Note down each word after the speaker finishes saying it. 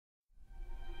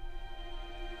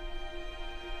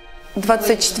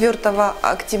24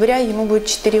 октября ему будет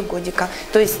 4 годика.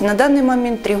 То есть на данный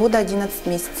момент 3 года 11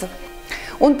 месяцев.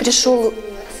 Он пришел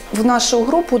в нашу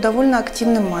группу довольно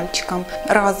активным мальчиком.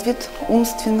 Развит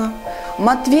умственно.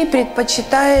 Матвей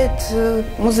предпочитает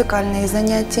музыкальные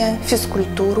занятия,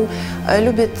 физкультуру,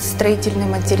 любит строительный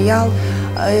материал,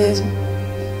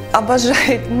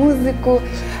 обожает музыку,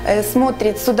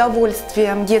 смотрит с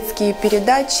удовольствием детские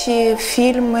передачи,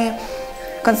 фильмы,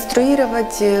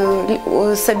 конструировать,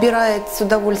 собирает с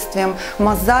удовольствием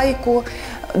мозаику,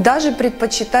 даже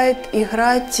предпочитает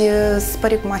играть с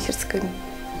парикмахерской.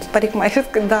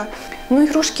 Да. Ну,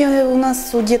 игрушки у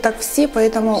нас у деток все,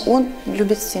 поэтому он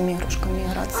любит с всеми игрушками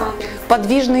играться.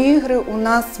 Подвижные игры у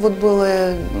нас, вот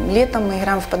было летом, мы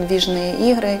играем в подвижные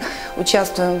игры,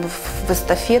 участвуем в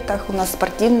эстафетах, у нас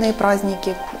спортивные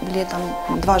праздники летом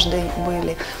дважды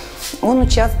были. Он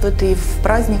участвует и в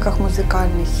праздниках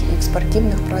музыкальных, и в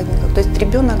спортивных праздниках. То есть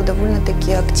ребенок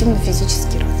довольно-таки активно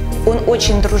физически развит. Он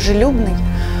очень дружелюбный,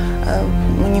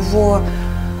 у него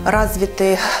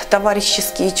развиты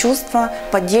товарищеские чувства,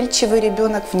 подельчивый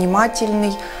ребенок,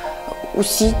 внимательный,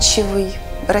 усидчивый,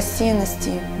 рассеянности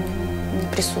не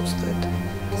присутствует.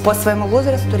 По своему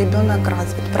возрасту ребенок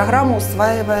развит. Программу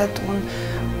усваивает он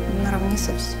наравне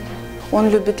со всеми. Он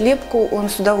любит лепку, он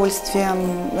с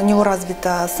удовольствием, у него развиты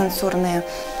сенсорные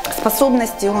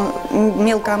способности,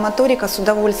 мелкая моторика, с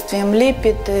удовольствием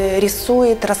лепит,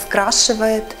 рисует,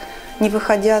 раскрашивает, не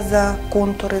выходя за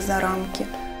контуры, за рамки.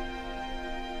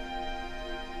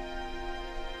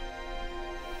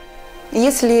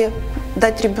 Если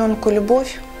дать ребенку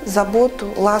любовь,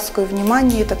 заботу, ласку и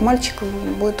внимание, этот мальчик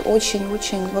будет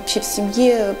очень-очень вообще в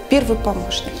семье первый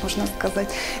помощник, можно сказать.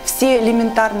 Все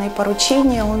элементарные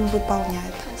поручения он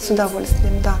выполняет с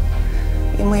удовольствием, да.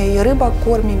 И мы и рыбок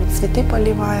кормим, и цветы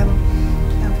поливаем.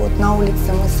 Вот, на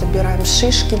улице мы собираем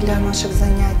шишки для наших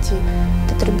занятий.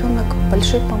 Этот ребенок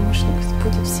большой помощник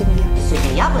будет в семье.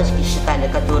 Сегодня яблочки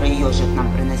считали, которые ежик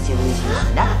нам приносил из леса,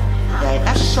 да? Да,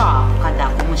 это шапка, да.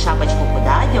 Мы шапочку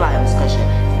куда одеваем, скажи?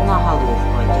 На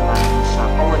головку одеваем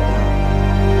шапку. Вот.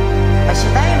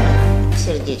 Посчитаем их?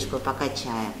 Сердечко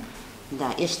покачаем.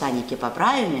 Да, и штаники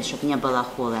поправим, чтобы не было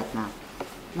холодно.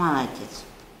 Молодец.